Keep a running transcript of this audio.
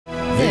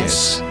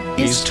This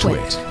is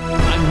TWiT.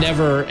 I'm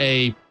never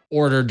a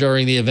order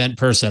during the event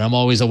person. I'm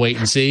always a wait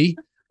and see.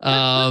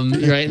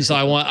 Right. And so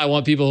I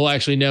want people who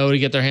actually know to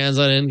get their hands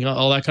on it and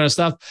all that kind of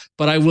stuff.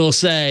 But I will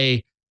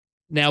say,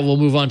 now we'll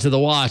move on to the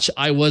watch.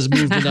 I was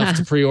moved enough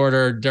to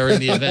pre-order during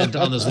the event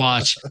on this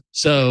watch.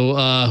 So,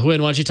 Huyen, why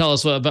don't you tell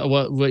us what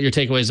your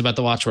takeaways about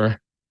the watch were?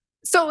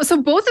 So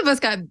both of us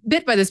got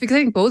bit by this because I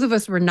think both of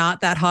us were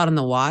not that hot on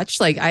the watch.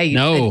 Like I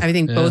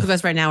think both of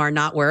us right now are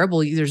not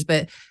wearable users,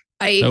 but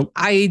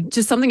I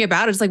just something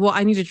about it. It's like, well,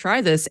 I need to try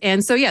this.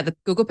 And so, yeah, the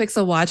Google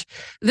Pixel Watch,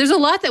 there's a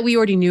lot that we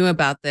already knew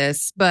about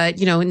this, but,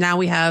 now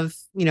we have,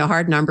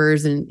 hard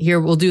numbers, and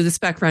here we'll do the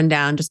spec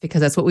rundown just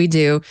because that's what we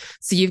do.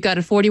 So you've got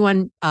a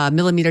 41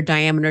 millimeter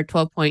diameter,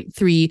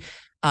 12.3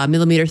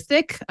 millimeter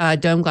thick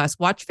dome glass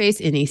watch face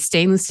in a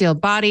stainless steel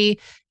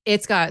body.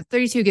 It's got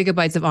 32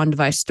 gigabytes of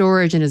on-device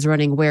storage and is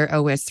running Wear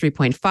OS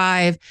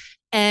 3.5.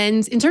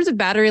 And in terms of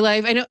battery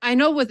life, I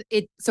know with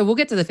it, so we'll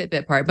get to the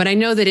Fitbit part, but I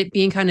know that it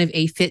being kind of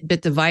a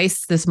Fitbit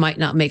device, this might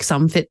not make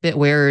some Fitbit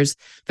wearers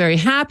very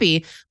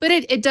happy, but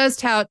it does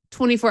tout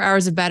 24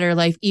 hours of battery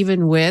life,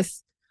 even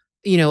with,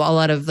 a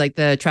lot of like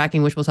the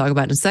tracking, which we'll talk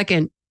about in a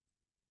second.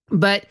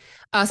 But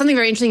something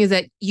very interesting is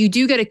that you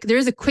do there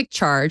is a quick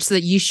charge, so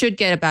that you should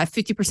get about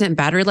 50%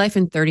 battery life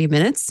in 30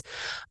 minutes.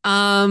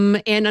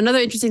 And another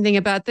interesting thing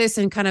about this,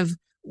 and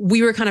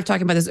we were kind of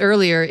talking about this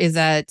earlier, is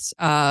that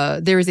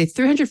there is a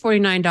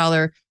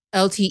 $349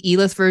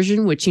 LTE-less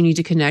version, which you need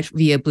to connect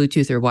via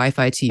Bluetooth or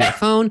Wi-Fi to your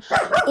phone,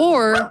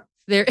 or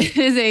there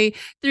is a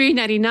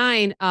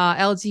 $399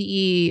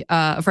 LTE,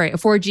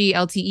 4G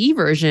LTE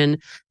version,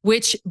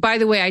 which, by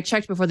the way, I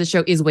checked before the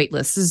show, is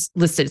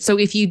listed. So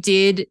if you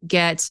did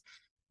pre-order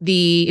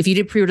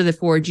the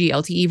 4G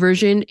LTE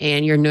version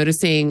and you're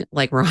noticing,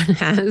 like Ron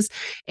has,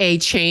 a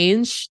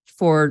change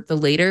for the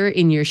later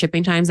in your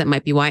shipping times, that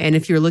might be why. And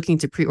if you're looking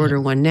to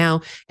pre-order one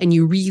now and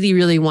you really,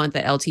 really want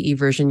that LTE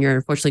version, you're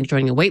unfortunately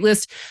joining a wait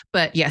list.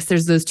 But yes,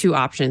 there's those two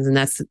options, and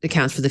that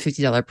accounts for the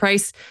 $50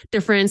 price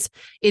difference.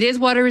 It is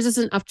water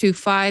resistant up to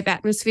 5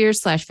 atmospheres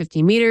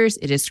 /50 meters.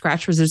 It is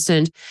scratch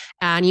resistant.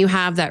 And you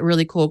have that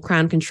really cool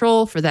crown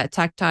control for that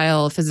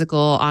tactile, physical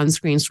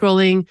on-screen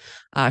scrolling,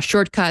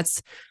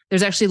 shortcuts.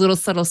 There's actually a little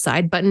subtle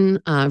side button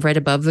right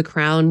above the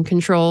crown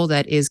control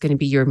that is going to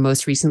be your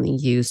most recently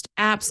used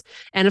apps.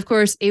 And of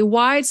course, a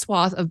wide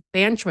swath of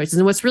band choices.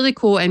 And what's really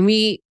cool, and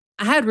I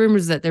had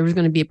rumors that there was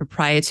going to be a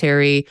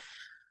proprietary,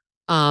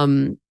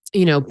 band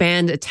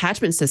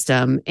attachment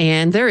system,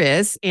 and there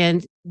is.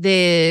 And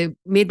the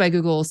Made by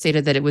Google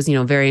stated that it was,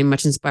 very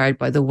much inspired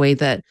by the way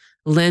that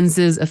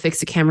lenses affix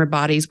to camera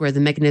bodies, where the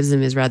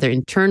mechanism is rather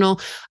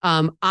internal.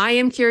 I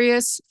am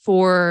curious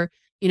for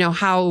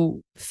how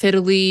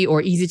fiddly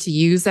or easy to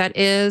use that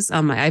is. I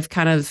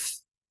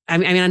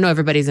know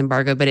everybody's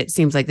embargo, but it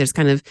seems like there's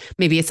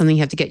maybe it's something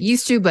you have to get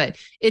used to, but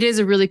it is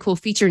a really cool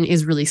feature and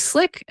is really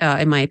slick,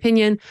 in my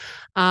opinion.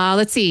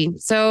 Let's see.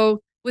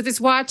 So with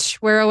this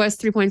watch, Wear OS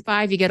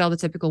 3.5, you get all the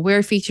typical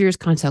Wear features,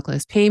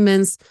 contactless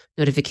payments,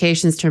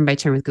 notifications turn by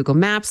turn with Google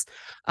Maps.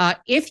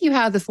 If you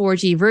have the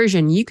 4G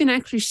version, you can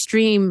actually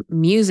stream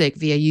music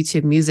via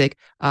YouTube Music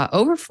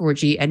over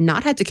 4G and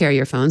not have to carry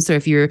your phone. So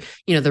if you're,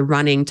 the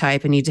running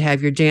type and need to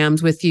have your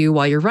jams with you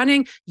while you're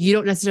running, you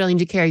don't necessarily need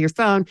to carry your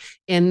phone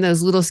in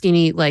those little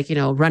skinny,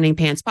 running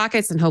pants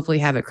pockets, and hopefully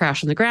have it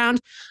crash on the ground.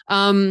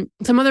 Some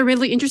other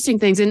really interesting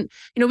things. And,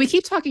 we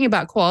keep talking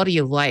about quality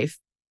of life.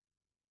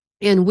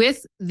 And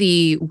with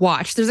the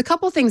watch, there's a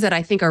couple of things that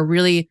I think are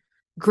really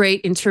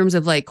great in terms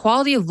of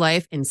quality of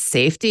life and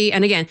safety.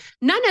 And again,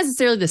 not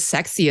necessarily the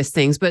sexiest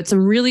things, but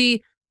some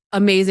really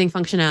amazing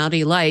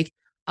functionality, like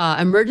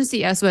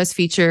emergency SOS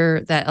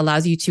feature that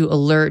allows you to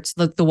alert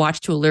the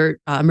watch to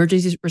alert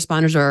emergency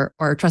responders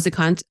or trusted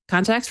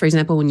contacts. For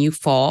example, when you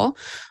fall,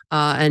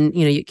 and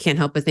you can't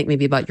help but think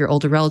maybe about your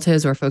older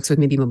relatives or folks with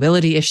maybe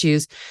mobility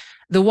issues.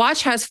 The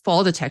watch has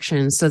fall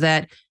detection, so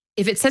that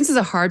if it senses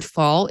a hard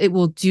fall, it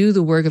will do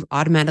the work of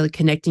automatically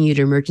connecting you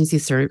to emergency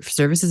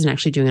services and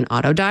actually doing an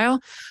auto dial.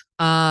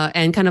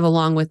 And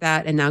along with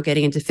that, and now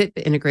getting into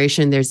Fitbit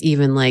integration, there's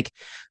even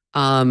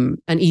an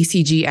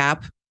ECG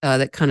app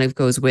that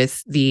goes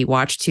with the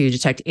watch to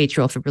detect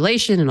atrial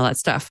fibrillation and all that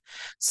stuff.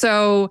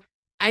 So,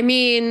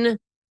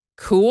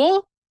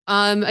 cool.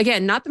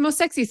 Again, not the most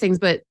sexy things,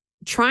 but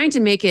trying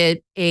to make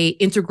it a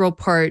integral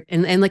part.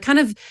 And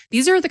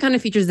these are the kind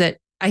of features that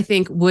I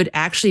think would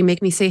actually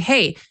make me say,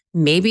 hey,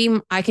 maybe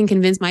I can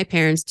convince my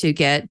parents to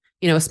get,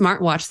 a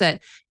smartwatch that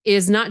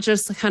is not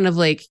just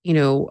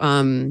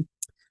accoutrements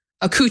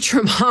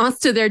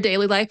to their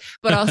daily life,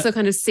 but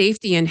also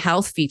safety and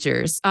health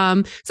features.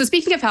 So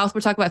speaking of health,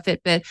 we're talking about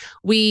Fitbit.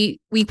 We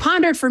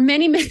pondered for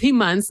many, many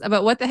months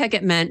about what the heck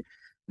it meant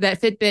that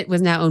Fitbit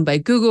was now owned by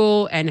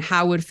Google, and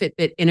how would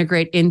Fitbit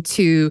integrate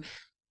into,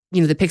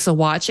 the Pixel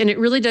Watch. And it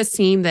really does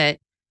seem that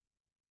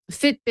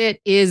Fitbit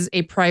is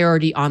a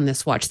priority on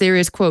this watch. There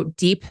is, quote,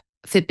 deep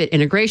Fitbit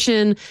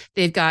integration.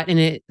 They've got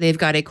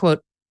a,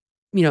 quote,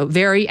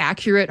 very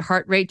accurate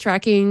heart rate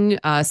tracking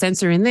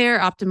sensor in there,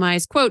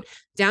 optimized, quote,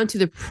 down to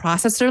the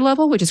processor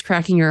level, which is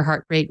tracking your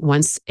heart rate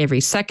once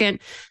every second.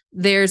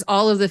 There's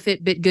all of the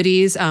Fitbit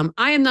goodies.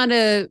 I am not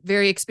a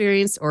very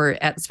experienced at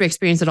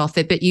all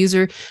Fitbit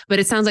user, but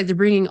it sounds like they're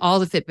bringing all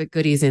the Fitbit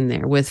goodies in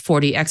there with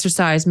 40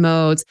 exercise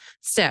modes,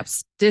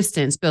 steps,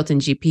 distance, built-in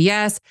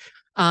GPS,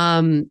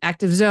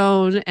 active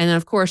zone, and then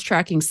of course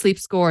tracking sleep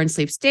score and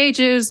sleep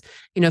stages.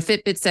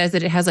 Fitbit says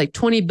that it has like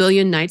 20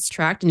 billion nights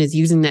tracked and is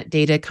using that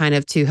data kind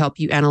of to help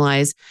you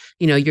analyze,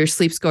 your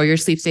sleep score, your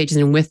sleep stages,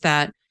 and with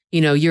that,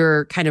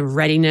 your kind of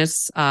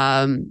readiness,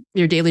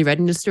 your daily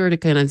readiness score to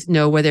kind of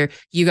know whether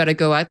you got to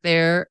go out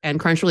there and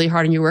crunch really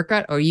hard in your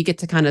workout, or you get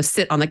to kind of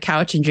sit on the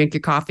couch and drink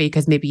your coffee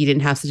because maybe you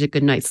didn't have such a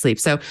good night's sleep.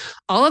 So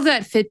all of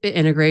that Fitbit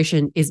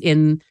integration is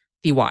in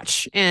the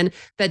watch. And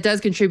that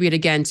does contribute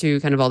again to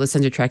kind of all the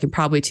sensor tracking,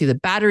 probably to the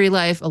battery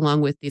life,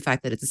 along with the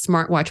fact that it's a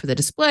smartwatch with a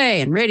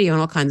display and radio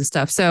and all kinds of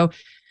stuff. So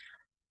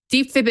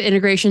deep Fitbit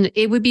integration,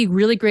 it would be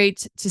really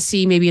great to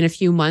see maybe in a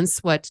few months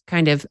what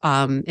kind of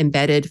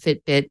embedded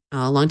Fitbit,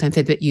 longtime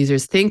Fitbit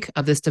users think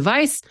of this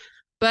device.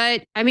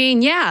 But I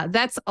mean, yeah,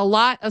 that's a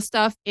lot of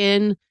stuff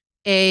in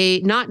a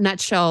not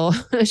nutshell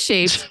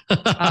shaped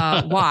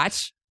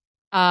watch.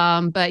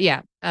 But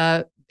yeah,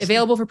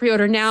 available for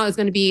pre-order now. Is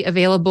going to be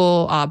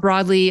available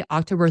broadly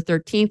October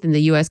 13th in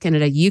the US,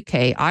 Canada,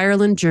 UK,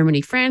 Ireland,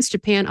 Germany, France,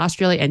 Japan,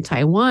 Australia, and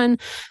Taiwan.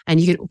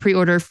 And you can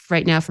pre-order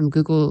right now from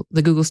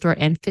the Google Store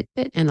and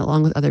Fitbit, and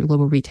along with other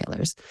global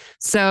retailers.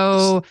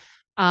 So,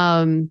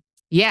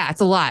 yeah,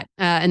 it's a lot.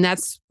 And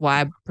that's why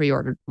I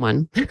pre-ordered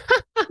one.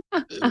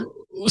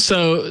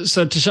 So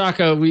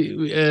Tshaka,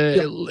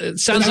 it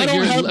sounds like I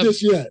don't have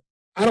this yet.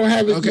 I don't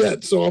have it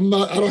yet, so I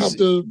don't have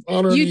to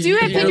honor. You do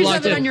have pictures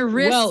of it on your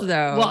wrist,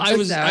 though. Well, I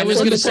was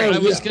going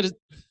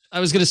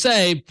to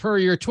say, per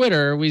your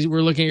Twitter, we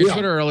were looking at your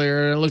Twitter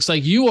earlier, and it looks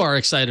like you are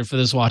excited for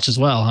this watch as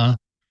well, huh?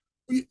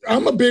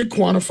 I'm a big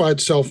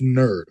quantified self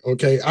nerd.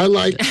 Okay, I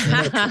like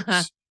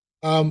metrics.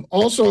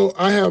 Also,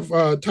 I have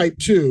type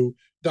 2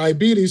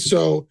 diabetes,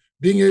 so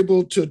being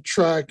able to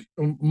track,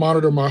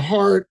 monitor my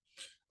heart,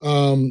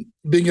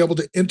 being able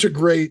to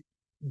integrate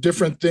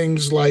different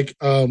things like.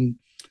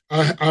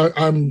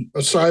 I'm a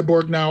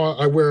cyborg now.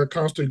 I wear a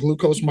constant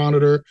glucose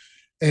monitor.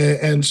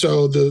 And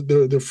so the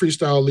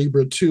Freestyle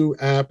Libre 2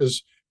 app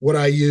is what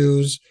I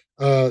use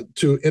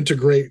to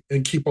integrate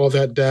and keep all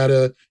that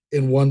data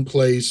in one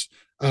place.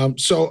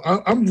 So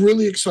I'm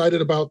really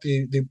excited about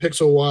the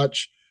Pixel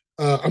Watch.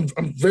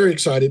 I'm very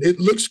excited. It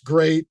looks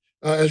great.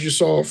 As you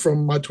saw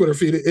from my Twitter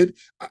feed,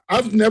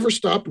 I've never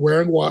stopped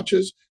wearing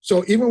watches.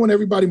 So even when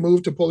everybody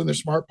moved to pulling their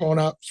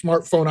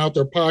smartphone out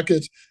their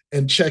pockets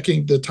and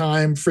checking the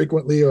time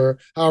frequently or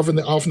however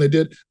often they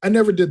did, I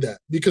never did that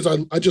because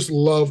I just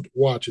loved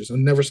watches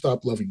and never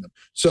stopped loving them.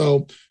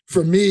 So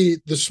for me,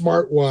 the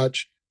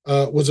smartwatch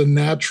was a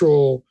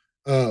natural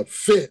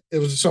fit. It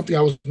was something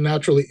I was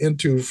naturally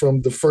into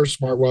from the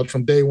first smartwatch,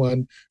 from day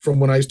one, from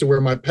when I used to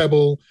wear my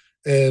Pebble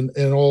and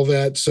all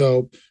that.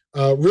 So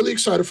really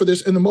excited for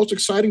this. And the most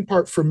exciting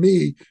part for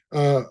me,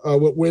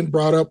 what Wynn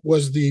brought up,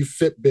 was the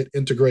Fitbit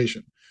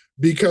integration.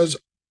 Because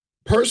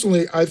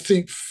personally, I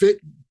think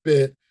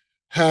Fitbit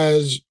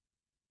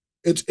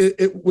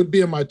it would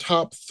be in my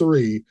top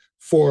 3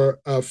 for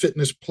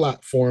fitness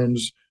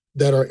platforms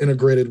that are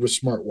integrated with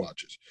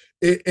smartwatches.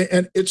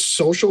 And its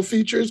social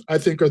features, I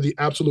think, are the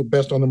absolute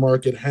best on the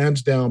market,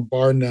 hands down,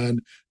 bar none.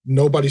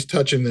 Nobody's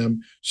touching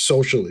them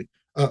socially.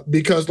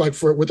 Because like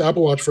with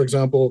Apple Watch, for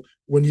example,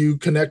 when you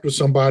connect with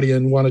somebody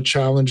and want to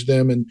challenge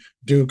them and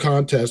do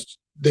contests,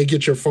 they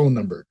get your phone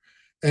number.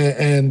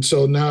 And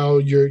so now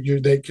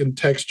they can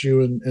text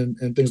you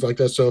and things like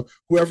that. So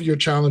whoever you're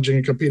challenging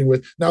and competing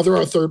with, now there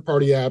are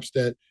third-party apps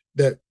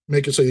that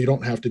make it so you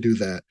don't have to do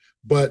that.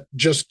 But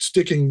just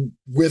sticking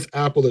with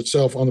Apple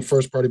itself on the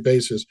first-party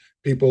basis,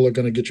 people are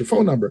going to get your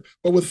phone number.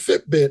 But with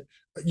Fitbit,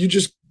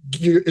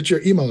 it's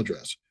your email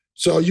address.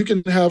 So you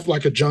can have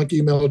like a junk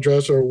email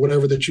address or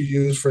whatever that you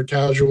use for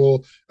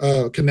casual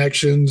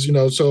connections,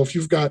 So if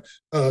you've got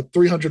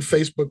 300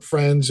 Facebook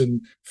friends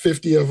and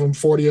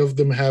 40 of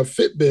them have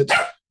Fitbits,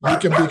 you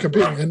can be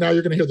competing. And now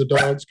you're going to hear the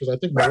dogs because I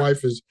think my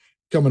wife is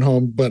coming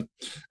home. But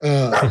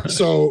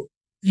so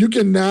you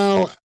can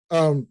now,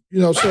 so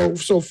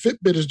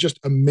Fitbit is just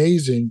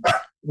amazing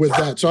with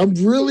that. So I'm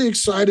really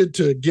excited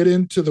to get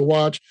into the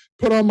watch,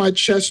 put on my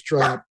chest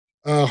strap,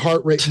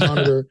 heart rate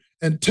monitor,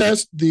 and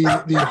test the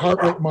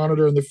heart rate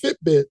monitor and the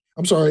Fitbit,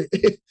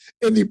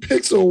 in the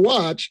Pixel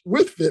Watch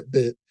with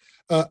Fitbit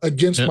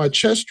against my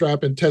chest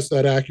strap and test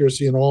that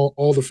accuracy and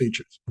all the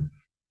features.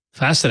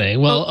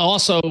 Fascinating. Well,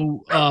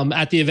 also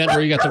at the event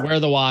where you got to wear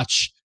the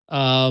watch,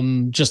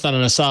 just on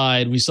an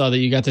aside, we saw that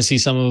you got to see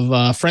some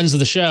of friends of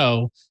the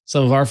show,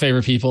 some of our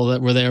favorite people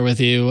that were there with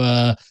you.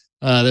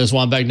 There's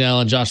Juan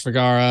Bagnell and Josh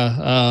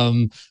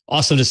Vergara.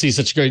 Awesome to see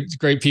such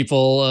great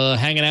people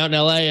hanging out in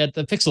LA at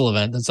the Pixel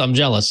event. I'm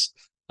jealous.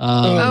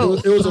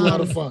 It was a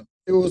lot of fun.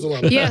 It was a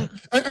lot of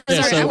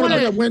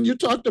fun. When you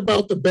talked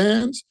about the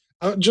bands,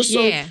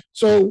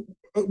 so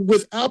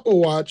with Apple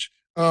Watch,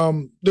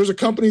 there's a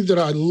company that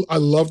I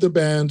love the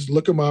bands.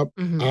 Look them up.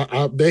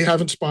 Mm-hmm. They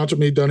haven't sponsored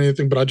me, done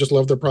anything, but I just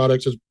love their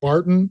products. It's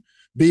Barton,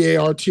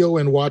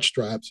 Barton watch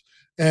straps.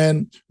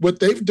 And what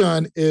they've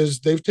done is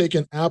they've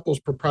taken Apple's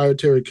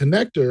proprietary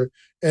connector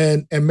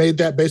and made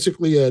that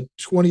basically a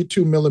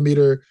 22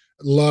 millimeter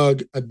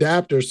lug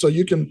adapter. So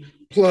you can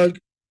plug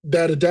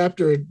that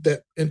adapter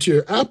into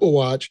your Apple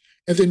Watch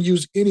and then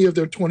use any of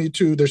their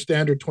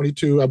standard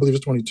 22, I believe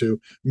it's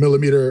 22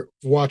 millimeter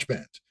watch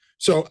band.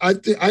 So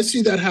I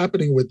see that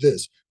happening with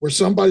this, where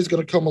somebody's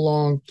going to come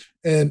along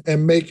and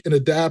make an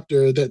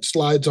adapter that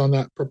slides on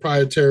that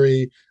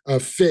proprietary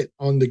fit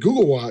on the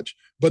Google Watch,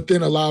 but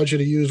then allows you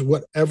to use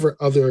whatever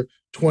other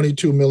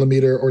 22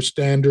 millimeter or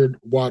standard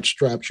watch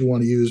straps you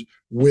want to use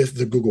with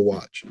the Google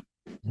Watch.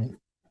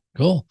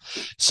 Cool.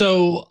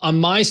 So on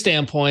my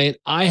standpoint,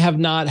 I have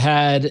not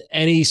had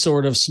any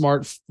sort of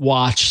smart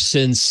watch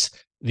since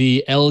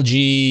the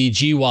LG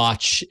G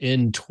Watch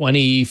in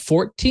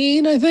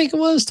 2014, I think it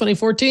was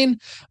 2014.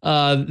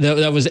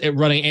 That was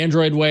running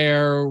Android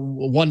Wear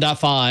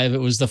 1.5. It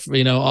was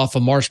off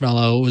of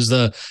Marshmallow. It was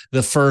the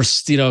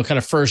first, kind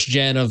of first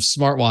gen of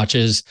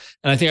smartwatches.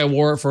 And I think I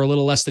wore it for a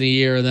little less than a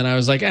year. And then I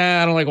was like,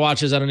 I don't like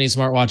watches. I don't need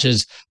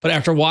smartwatches. But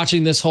after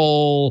watching this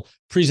whole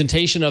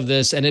presentation of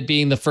this and it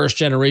being the first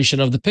generation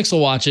of the Pixel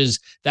watches,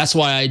 that's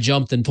why I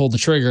jumped and pulled the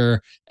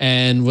trigger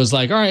and was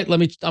like, all right, I'm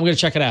going to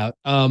check it out.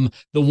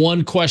 The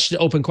one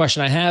open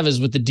question I have is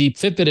with the deep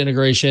Fitbit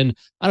integration.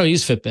 I don't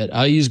use Fitbit.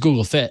 I use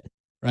Google Fit,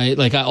 right?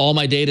 Like all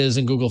my data is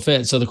in Google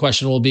Fit. So the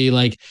question will be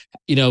like,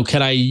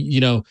 can I,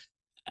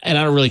 and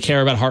I don't really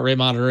care about heart rate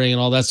monitoring and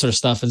all that sort of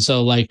stuff. And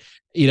so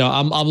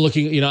I'm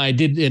looking, I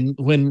did,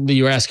 when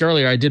you were asked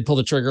earlier, I did pull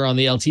the trigger on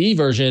the LTE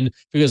version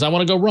because I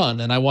want to go run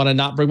and I want to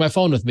not bring my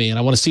phone with me. And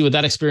I want to see what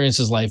that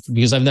experience is like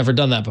because I've never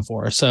done that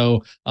before.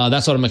 So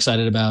that's what I'm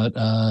excited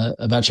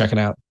about checking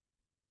out.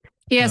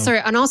 Yeah, sorry.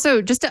 And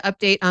also just to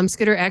update,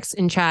 Scooter X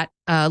in chat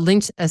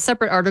linked a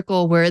separate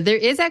article where there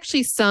is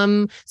actually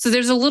so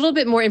there's a little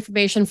bit more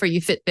information for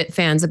you Fitbit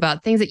fans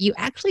about things that you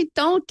actually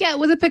don't get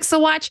with a Pixel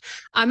Watch.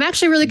 I'm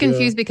actually really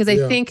confused because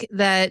I think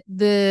that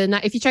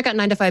if you check out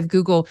 9 to 5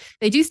 Google,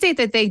 they do state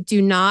that they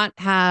do not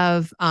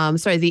have,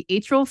 the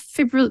atrial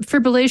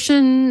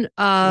fibrillation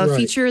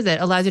feature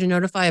that allows you to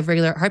notify of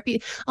regular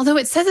heartbeat. Although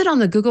it says it on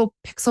the Google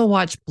Pixel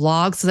Watch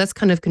blog, so that's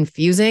kind of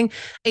confusing.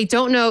 I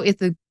don't know if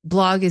the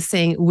blog is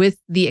saying with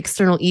the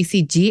external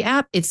ECG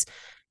app, it's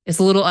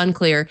a little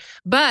unclear,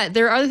 but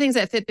there are other things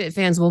that Fitbit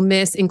fans will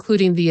miss,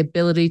 including the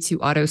ability to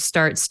auto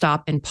start,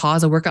 stop, and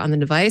pause a workout on the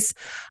device.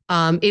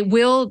 It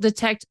will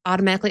detect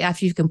automatically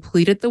after you've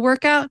completed the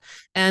workout.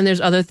 And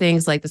there's other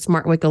things like the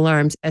Smart Wake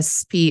alarms,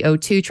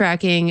 SpO2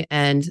 tracking,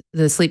 and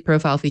the sleep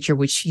profile feature,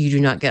 which you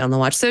do not get on the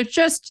watch. So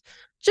just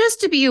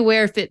to be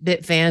aware,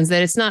 Fitbit fans,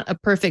 that it's not a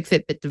perfect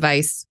Fitbit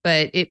device,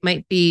 but it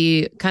might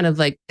be kind of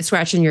like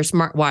scratching your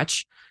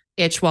smartwatch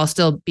itch while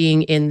still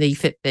being in the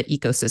Fitbit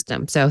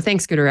ecosystem. So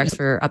thanks, Scooter X,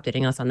 for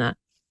updating us on that.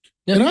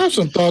 And I have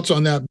some thoughts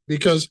on that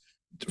because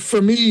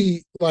for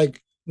me,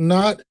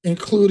 not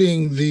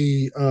including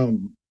the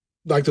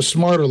the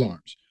smart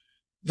alarms,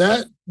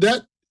 that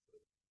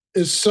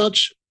is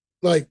such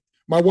my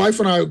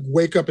wife and I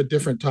wake up at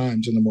different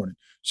times in the morning.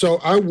 So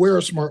I wear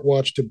a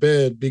smartwatch to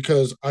bed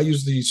because I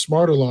use the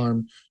smart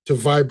alarm to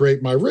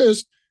vibrate my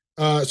wrist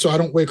so I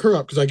don't wake her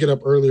up because I get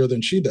up earlier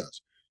than she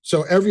does.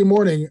 So every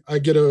morning I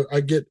get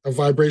a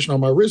vibration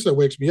on my wrist that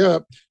wakes me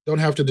up, don't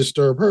have to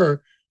disturb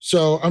her.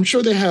 So I'm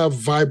sure they have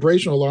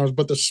vibration alarms,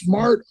 but the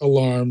smart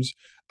alarms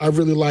I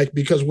really like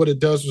because what it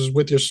does is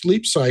with your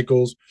sleep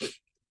cycles.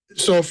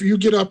 So if you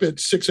get up at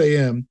 6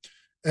 a.m.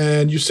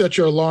 and you set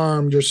your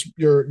alarm,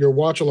 your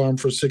watch alarm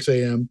for 6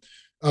 a.m.,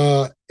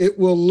 it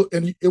will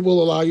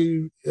allow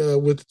you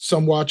with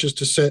some watches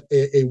to set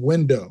a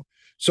window.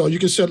 So you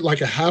can set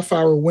like a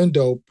half-hour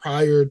window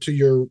prior to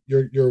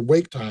your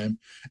wake time,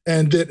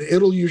 and then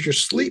it'll use your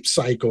sleep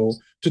cycle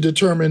to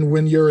determine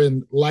when you're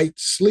in light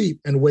sleep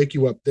and wake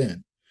you up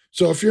then.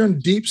 So if you're in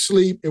deep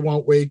sleep, it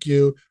won't wake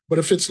you. But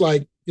if it's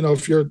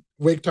if your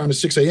wake time is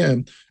 6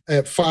 a.m.,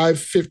 at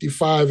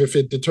 5:55, if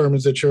it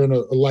determines that you're in a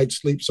light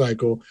sleep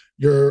cycle,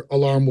 your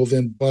alarm will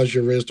then buzz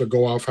your wrist or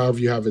go off however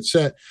you have it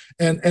set.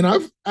 And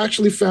I've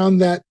actually found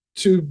that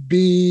to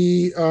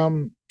be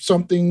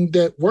something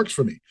that works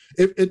for me.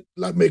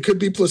 It could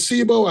be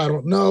placebo, I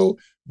don't know,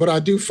 but I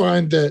do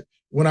find that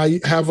when I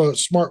have a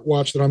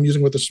smartwatch that I'm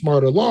using with a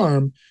smart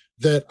alarm,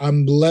 that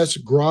I'm less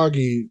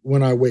groggy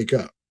when I wake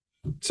up.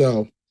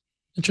 So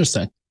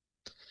interesting.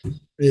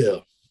 Yeah.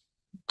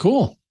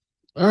 Cool.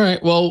 All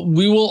right. Well,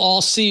 we will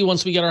all see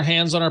once we get our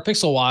hands on our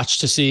Pixel Watch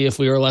to see if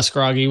we are less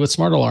groggy with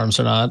smart alarms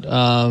or not,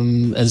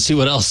 and see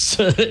what else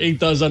it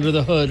does under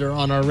the hood or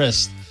on our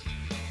wrist.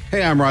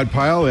 Hey, I'm Rod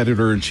Pyle,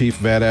 editor-in-chief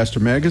of Ad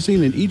Astra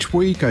Magazine, and each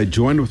week I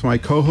join with my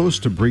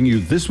co-host to bring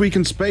you This Week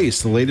in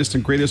Space, the latest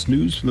and greatest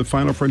news from the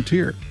final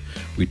frontier.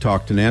 We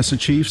talk to NASA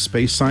chiefs,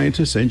 space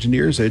scientists,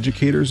 engineers,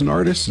 educators, and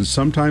artists, and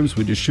sometimes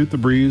we just shoot the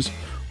breeze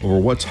over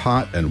what's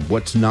hot and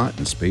what's not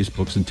in space,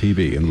 books, and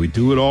TV. And we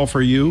do it all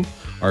for you,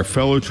 our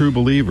fellow true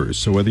believers.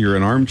 So whether you're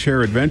an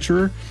armchair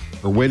adventurer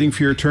or waiting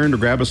for your turn to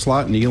grab a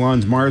slot in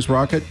Elon's Mars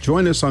rocket,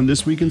 join us on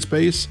This Week in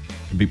Space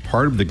and be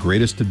part of the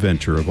greatest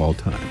adventure of all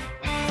time.